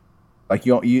kid, like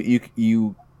you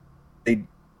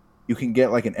can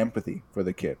get like an empathy for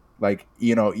the kid. Like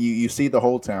you see the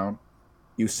whole town,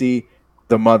 you see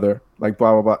the mother, like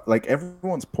blah blah blah. Like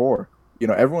everyone's poor.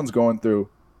 Everyone's going through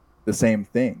the same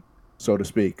thing, so to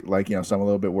speak. Like, some a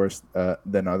little bit worse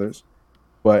than others.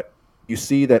 But you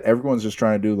see that everyone's just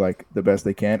trying to do, like, the best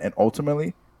they can. And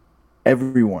ultimately,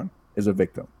 everyone is a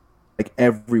victim. Like,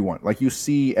 everyone. Like, you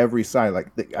see every side.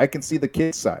 Like, I can see the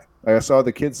kid's side. Like, I saw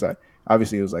the kid's side.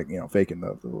 Obviously, it was, like, faking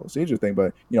the little seizure thing.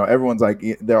 But, everyone's, like,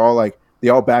 they're all, like, they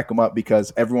all back them up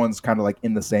because everyone's kind of, like,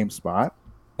 in the same spot.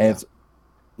 And it's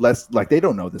less, like, they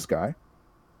don't know this guy.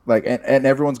 Like and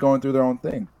everyone's going through their own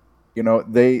thing,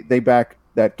 They back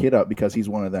that kid up because he's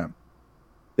one of them.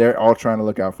 They're all trying to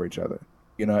look out for each other.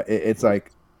 It's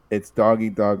like it's dog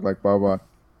eat dog, like blah blah.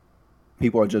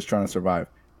 People are just trying to survive.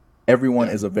 Everyone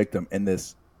is a victim in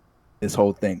this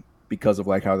whole thing because of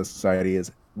like how the society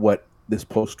is, what this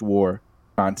post-war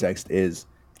context is,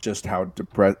 just how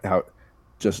depressed, how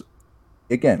just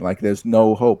again like there's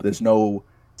no hope, there's no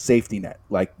safety net.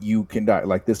 Like you can die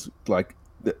like this, like.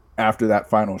 After that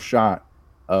final shot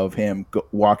of him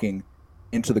walking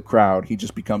into the crowd, he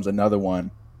just becomes another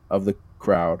one of the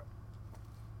crowd.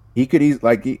 He could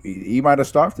he might have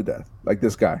starved to death, like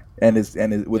this guy and his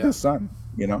his son.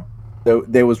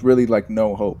 There was really like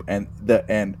no hope, and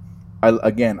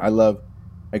I love.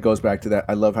 It goes back to that.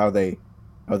 I love how they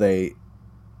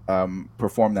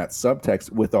perform that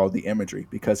subtext with all the imagery,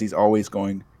 because he's always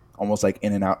going almost like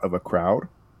in and out of a crowd,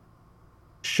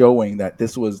 showing that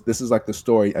this is like the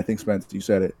story. I think Spence, you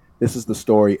said it. This is the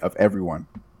story of everyone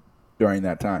during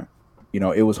that time.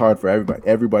 It was hard for everybody.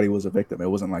 Everybody was a victim. It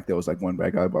wasn't like there was like one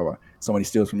bad guy, blah blah. Somebody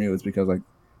steals from you. It's because like,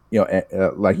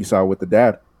 like you saw with the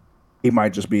dad, he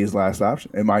might just be his last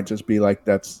option. It might just be like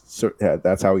that's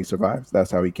how he survives. That's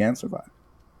how he can survive.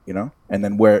 And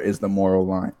then where is the moral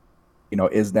line?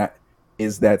 Is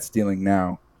that stealing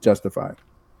now justified?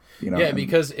 Yeah,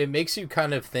 because it makes you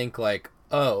kind of think like,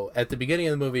 oh, at the beginning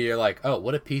of the movie, you're like, oh,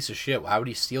 what a piece of shit. Why would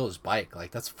he steal his bike?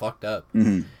 Like, that's fucked up.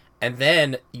 Mm-hmm. And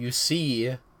then you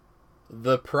see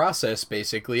the process,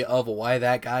 basically, of why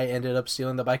that guy ended up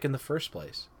stealing the bike in the first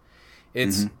place.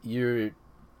 It's, when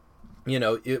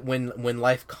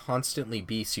life constantly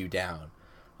beats you down.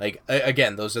 Like,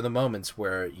 again, those are the moments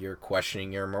where you're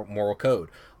questioning your moral code.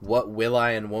 What will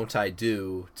I and won't I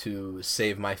do to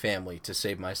save my family, to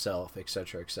save myself,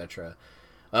 etc., etc.?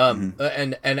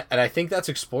 And I think that's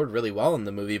explored really well in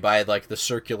the movie by like the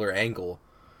circular angle,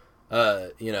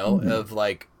 of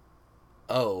like,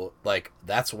 oh, like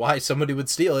that's why somebody would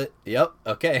steal it. Yep.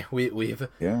 Okay. We've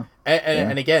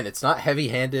and again, it's not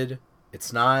heavy-handed.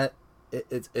 It's not.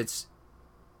 It's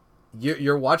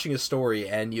you're watching a story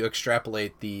and you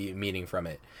extrapolate the meaning from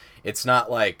it. It's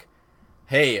not like,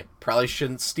 hey, probably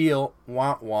shouldn't steal,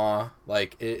 wah wah.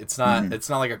 Like it's not it's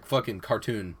not like a fucking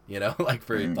cartoon, like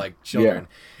for like children.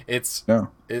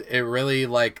 It really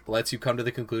like lets you come to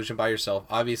the conclusion by yourself.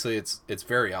 Obviously it's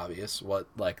very obvious what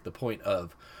like the point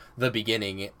of the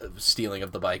beginning of stealing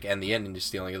of the bike and the ending of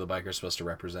stealing of the bike are supposed to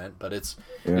represent, but it's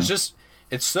just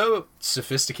it's so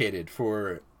sophisticated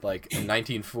for like a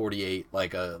 1948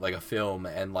 like a film,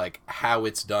 and like how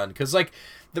it's done, because like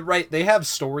they have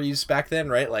stories back then,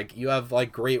 right? Like you have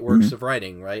like great works of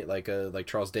writing, right? Like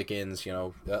Charles Dickens, you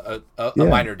know, a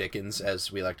minor Dickens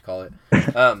as we like to call it.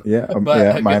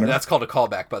 Minor. That's called a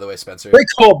callback, by the way, Spencer. Great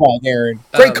callback, Aaron.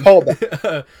 Great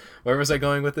callback. Where was I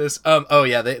going with this? Oh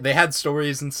yeah, they had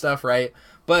stories and stuff, right?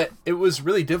 But it was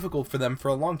really difficult for them for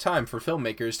a long time, for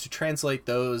filmmakers, to translate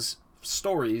those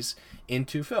stories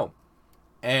into film.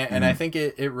 And I think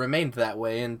it remained that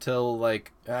way until,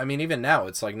 like, I mean, even now,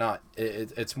 it's like not,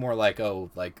 it's more like,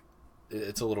 oh, like,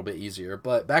 it's a little bit easier.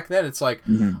 But back then, it's like,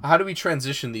 how do we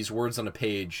transition these words on a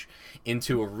page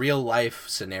into a real life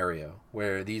scenario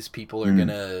where these people are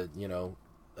gonna, you know,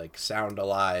 like, sound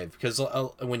alive? Because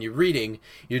when you're reading,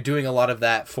 you're doing a lot of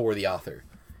that for the author.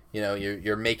 You know,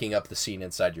 you're making up the scene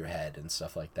inside your head and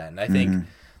stuff like that. And I think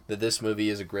that this movie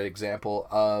is a great example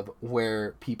of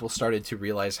where people started to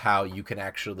realize how you can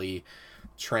actually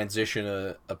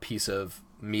transition a piece of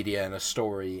media and a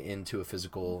story into a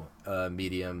physical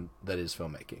medium that is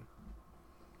filmmaking.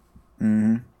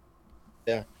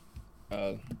 Yeah.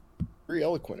 Very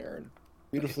eloquent, Aaron.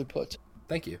 Beautifully put.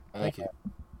 Thank you.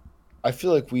 I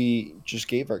feel like we just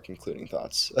gave our concluding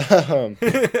thoughts.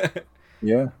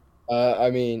 Yeah. I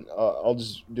mean, I'll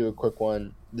just do a quick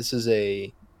one. This is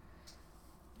a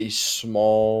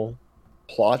small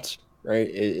plot, right?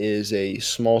 It is a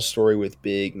small story with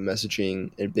big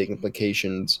messaging and big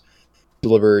implications,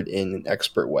 delivered in an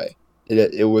expert way.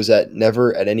 It was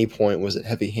never at any point was it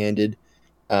heavy-handed.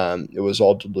 It was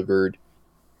all delivered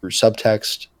through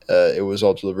subtext. It was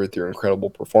all delivered through incredible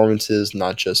performances,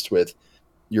 not just with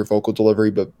your vocal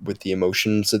delivery, but with the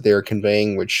emotions that they are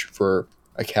conveying, which for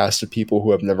a cast of people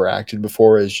who have never acted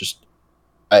before is just,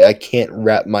 I can't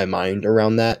wrap my mind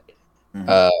around that.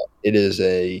 It is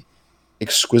a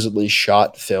exquisitely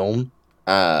shot film.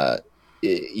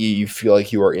 You feel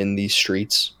like you are in the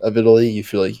streets of Italy. You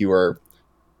feel like you are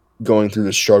going through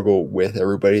the struggle with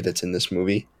everybody that's in this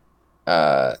movie.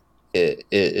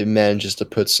 It manages to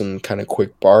put some kind of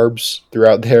quick barbs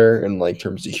throughout there, in like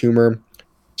terms of humor,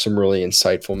 some really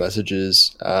insightful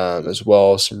messages, as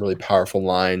well as some really powerful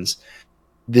lines.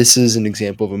 This is an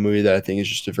example of a movie that I think is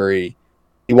just you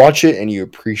watch it and you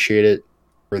appreciate it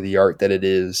for the art that it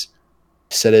is.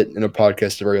 I said it in a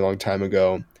podcast a very long time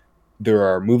ago. There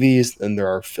are movies and there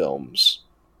are films.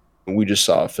 And we just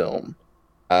saw a film.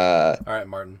 All right,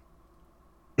 Martin.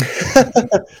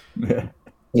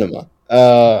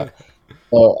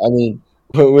 Well, I mean,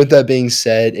 with that being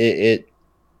said, it's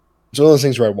one of those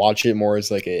things where I watch it more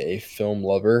as like a film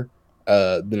lover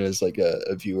than as like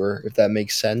a viewer, if that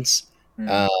makes sense.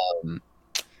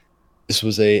 This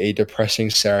was a depressing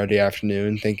Saturday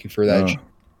afternoon. Thank you for that.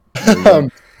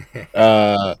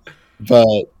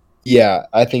 But yeah,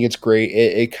 I think it's great.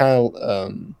 It kind of,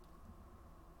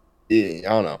 I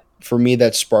don't know. For me,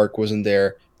 that spark wasn't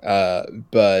there.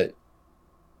 But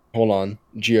hold on,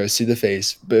 Gio, see the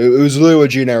face. But it was literally what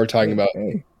Gio and I were talking about,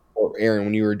 or Aaron,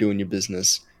 when you were doing your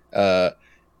business.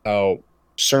 How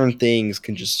certain things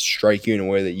can just strike you in a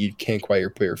way that you can't quite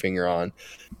put your finger on.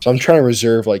 So I'm trying to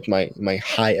reserve like my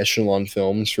high echelon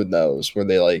films for those, where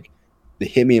they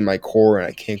hit me in my core and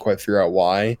I can't quite figure out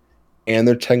why, and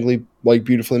they're technically like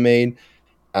beautifully made.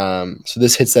 So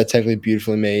this hits that technically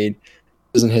beautifully made.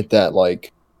 Doesn't hit that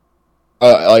like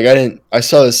I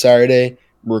saw this Saturday.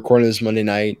 We're recording this Monday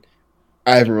night.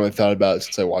 I haven't really thought about it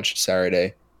since I watched it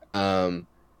Saturday. So I'm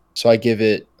gonna give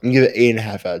it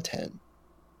 8.5 out of 10.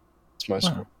 It's my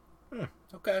score.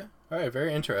 Okay. All right.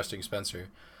 Very interesting, Spencer.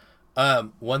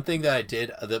 One thing that I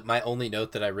did, my only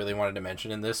note that I really wanted to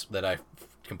mention in this that I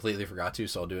completely forgot to,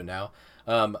 so I'll do it now.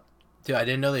 Dude, I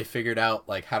didn't know they figured out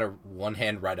like how to one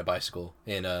hand ride a bicycle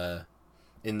in the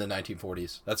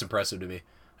 1940s. That's impressive to me.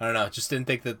 I don't know. Just didn't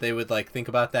think that they would like think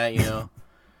about that. You know,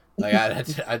 like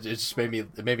it just made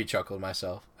me chuckle to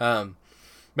myself. But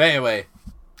anyway,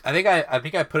 I think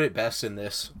I put it best in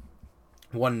this.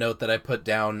 One note that I put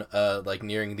down, like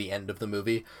nearing the end of the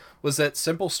movie, was that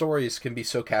simple stories can be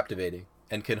so captivating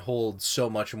and can hold so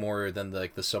much more than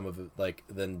like the sum of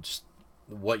than just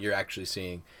what you're actually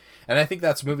seeing. And I think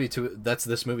that's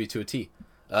this movie to a T.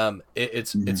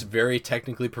 It's very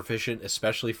technically proficient,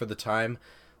 especially for the time.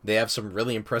 They have some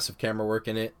really impressive camera work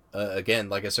in it. Again,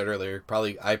 like I said earlier,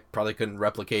 I probably couldn't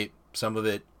replicate some of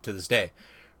it to this day,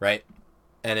 right?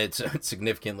 And it's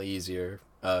significantly easier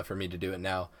for me to do it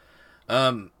now.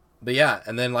 But yeah,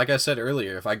 and then like I said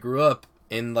earlier, if I grew up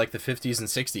in like the 50s and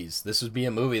 60s, this would be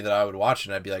a movie that I would watch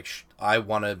and I'd be like, I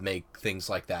want to make things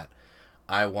like that.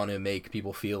 I want to make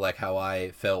people feel like how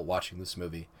I felt watching this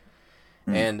movie.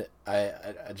 And I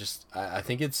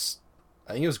think it's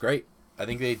I think it was great. I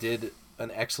think they did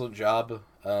an excellent job.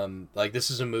 Like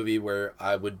this is a movie where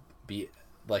I would be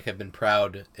like have been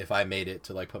proud if I made it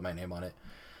to like put my name on it.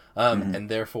 And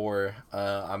therefore,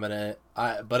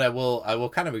 but I will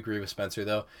kind of agree with Spencer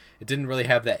though. It didn't really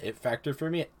have that it factor for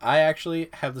me. I actually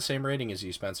have the same rating as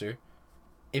you, Spencer.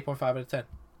 8.5 out of 10.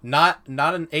 Not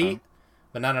an 8,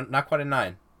 but not quite a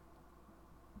 9.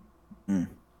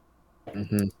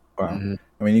 Mm-hmm. Wow. Mm-hmm.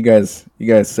 I mean, you guys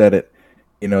said it.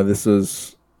 You know, this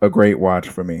was a great watch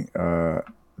for me.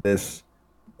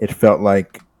 It felt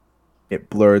like it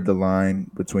blurred the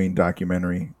line between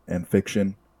documentary and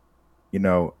fiction. You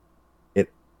know,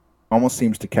 it almost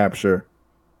seems to capture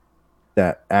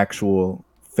that actual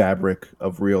fabric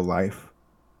of real life,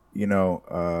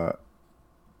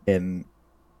 in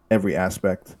every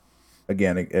aspect.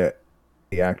 Again,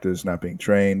 the actors not being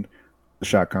trained, the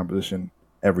shot composition,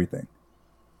 everything.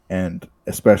 And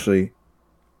especially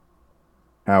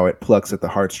how it plucks at the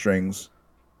heartstrings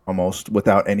almost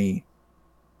without any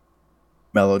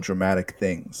melodramatic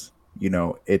things.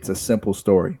 It's a simple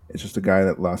story. It's just a guy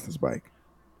that lost his bike.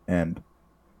 And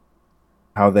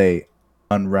how they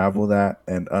unravel that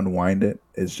and unwind it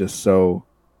is just so.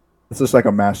 It's just like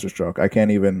a masterstroke. I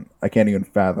can't even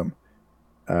fathom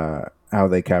how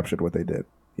they captured what they did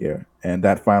here. And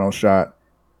that final shot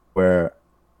where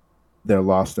they're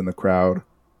lost in the crowd,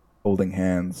 holding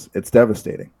hands, it's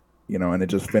devastating. And it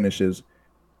just finishes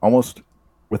almost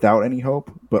without any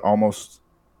hope, but almost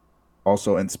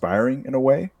also inspiring in a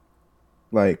way.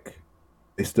 Like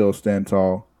they still stand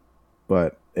tall,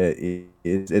 but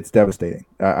it's devastating.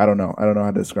 I don't know. I don't know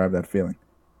how to describe that feeling,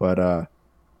 but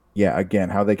yeah, again,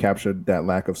 how they captured that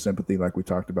lack of sympathy, like we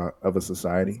talked about, of a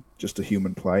society, just a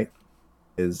human plight,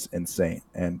 is insane.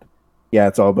 And yeah,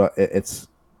 it's all about it's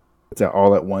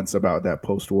all at once about that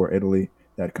post-war Italy,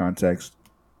 that context,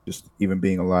 just even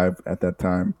being alive at that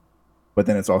time. But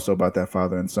then it's also about that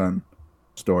father and son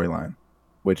storyline,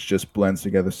 which just blends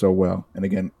together so well. And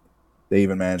again, they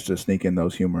even managed to sneak in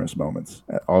those humorous moments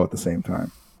all at the same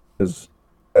time, because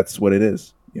that's what it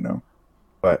is.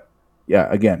 But yeah,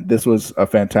 again, this was a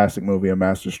fantastic movie, a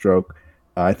masterstroke.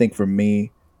 I think for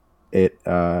me, it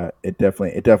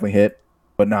definitely hit,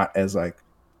 but not as like,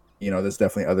 there's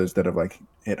definitely others that have like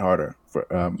hit harder for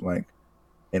like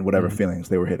in whatever feelings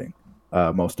they were hitting,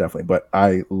 most definitely. But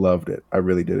I loved it. I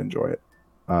really did enjoy it.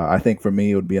 I think for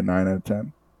me, it would be a 9 out of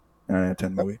 10. 9 out of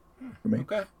 10 movie for me.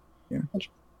 Okay. Yeah.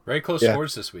 Very close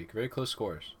scores this week. Very close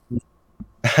scores.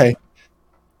 I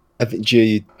think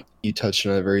Gia, you touched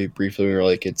on it very briefly. We were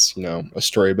like, it's a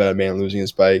story about a man losing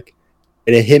his bike,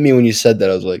 and it hit me when you said that.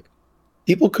 I was like,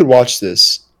 people could watch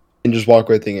this and just walk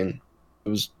away thinking it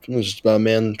was just about a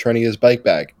man trying to get his bike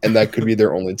back, and that could be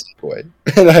their only takeaway.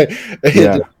 And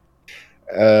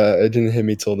it didn't hit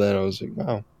me till then. I was like,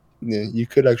 wow, yeah, you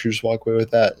could actually just walk away with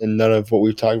that, and none of what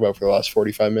we've talked about for the last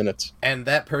 45 minutes. And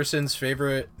that person's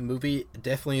favorite movie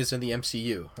definitely is in the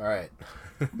MCU. All right.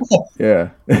 Yeah.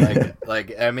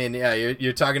 like I mean, yeah,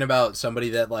 you're talking about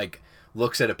somebody that like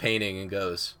looks at a painting and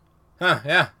goes, "Huh,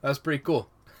 yeah, that was pretty cool,"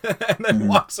 and then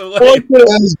walks away. I like that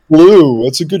it has blue.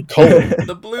 That's a good color.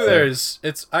 The blue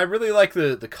I really like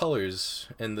the colors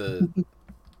and the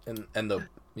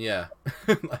yeah.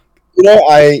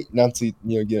 I not to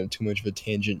get on too much of a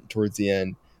tangent towards the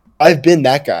end. I've been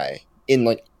that guy in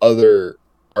like other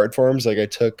art forms. Like I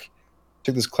took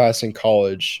this class in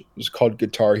college. It was called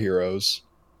Guitar Heroes.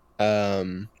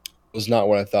 It was not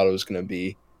what I thought it was going to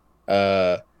be.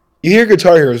 You hear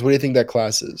Guitar Heroes, what do you think that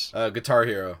class is? Guitar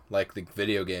Hero, like the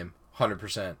video game,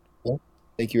 100%.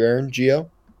 Thank you, Aaron. Gio?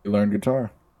 You learned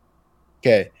guitar.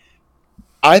 Okay.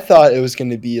 I thought it was going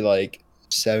to be like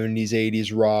 70s,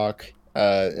 80s rock,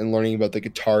 and learning about the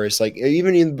guitarist, like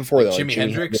even before that. Jimi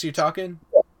Hendrix, you talking?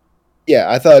 Yeah,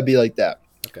 I thought it'd be like that.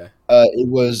 Okay. It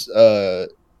was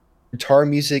guitar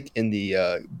music in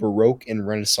the Baroque and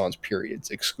Renaissance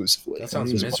periods exclusively. That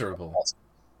sounds miserable.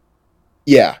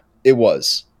 Yeah, it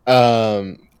was.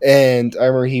 And I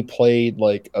remember he played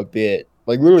like a bit,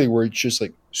 like literally where it's just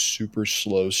like super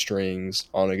slow strings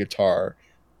on a guitar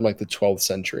from like the 12th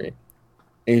century.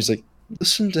 And he's like,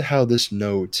 listen to how this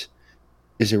note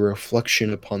is a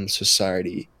reflection upon the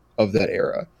society of that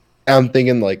era. And I'm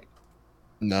thinking like,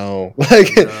 no, like,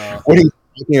 No. what are you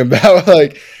talking about?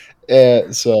 Like,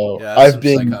 so Yeah, I've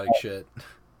been psychotic shit.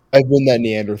 I've been that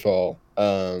Neanderthal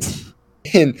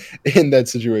in that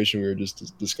situation we were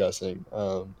just discussing.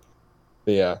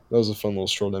 But yeah, that was a fun little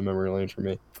stroll down memory lane for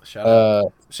me. Shout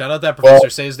out that professor.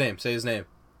 Say his name.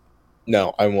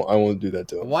 No, I won't do that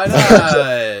to him. Why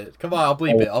not? Come on, I'll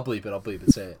bleep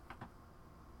it. Say it.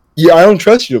 Yeah, I don't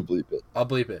trust you to bleep it. I'll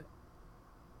bleep it.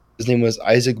 His name was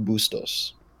Isaac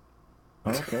Bustos.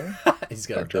 Okay. He's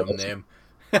got Dr. a dumb name.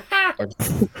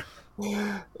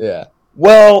 Yeah.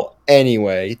 Well,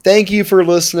 anyway, thank you for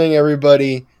listening,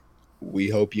 everybody. We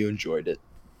hope you enjoyed it.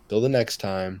 Till the next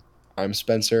time, I'm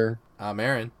Spencer. I'm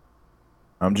Aaron.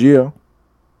 I'm Gio.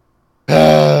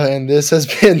 And this has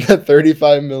been the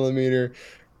 35 millimeter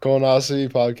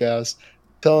colonoscopy podcast,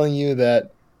 telling you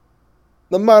that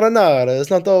the marinara is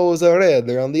not always red.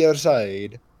 They're on the other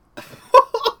side.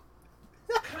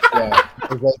 Yeah,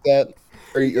 things like that.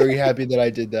 Are you happy that I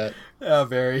did that? Oh,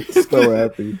 very. So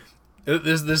happy.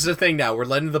 This is the thing now. We're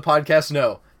letting the podcast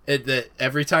know that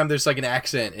every time there's like an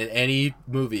accent in any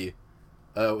movie,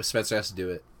 Spencer has to do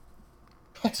it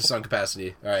to some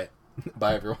capacity. All right.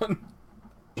 Bye, everyone.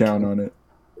 Count on it.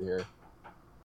 Here.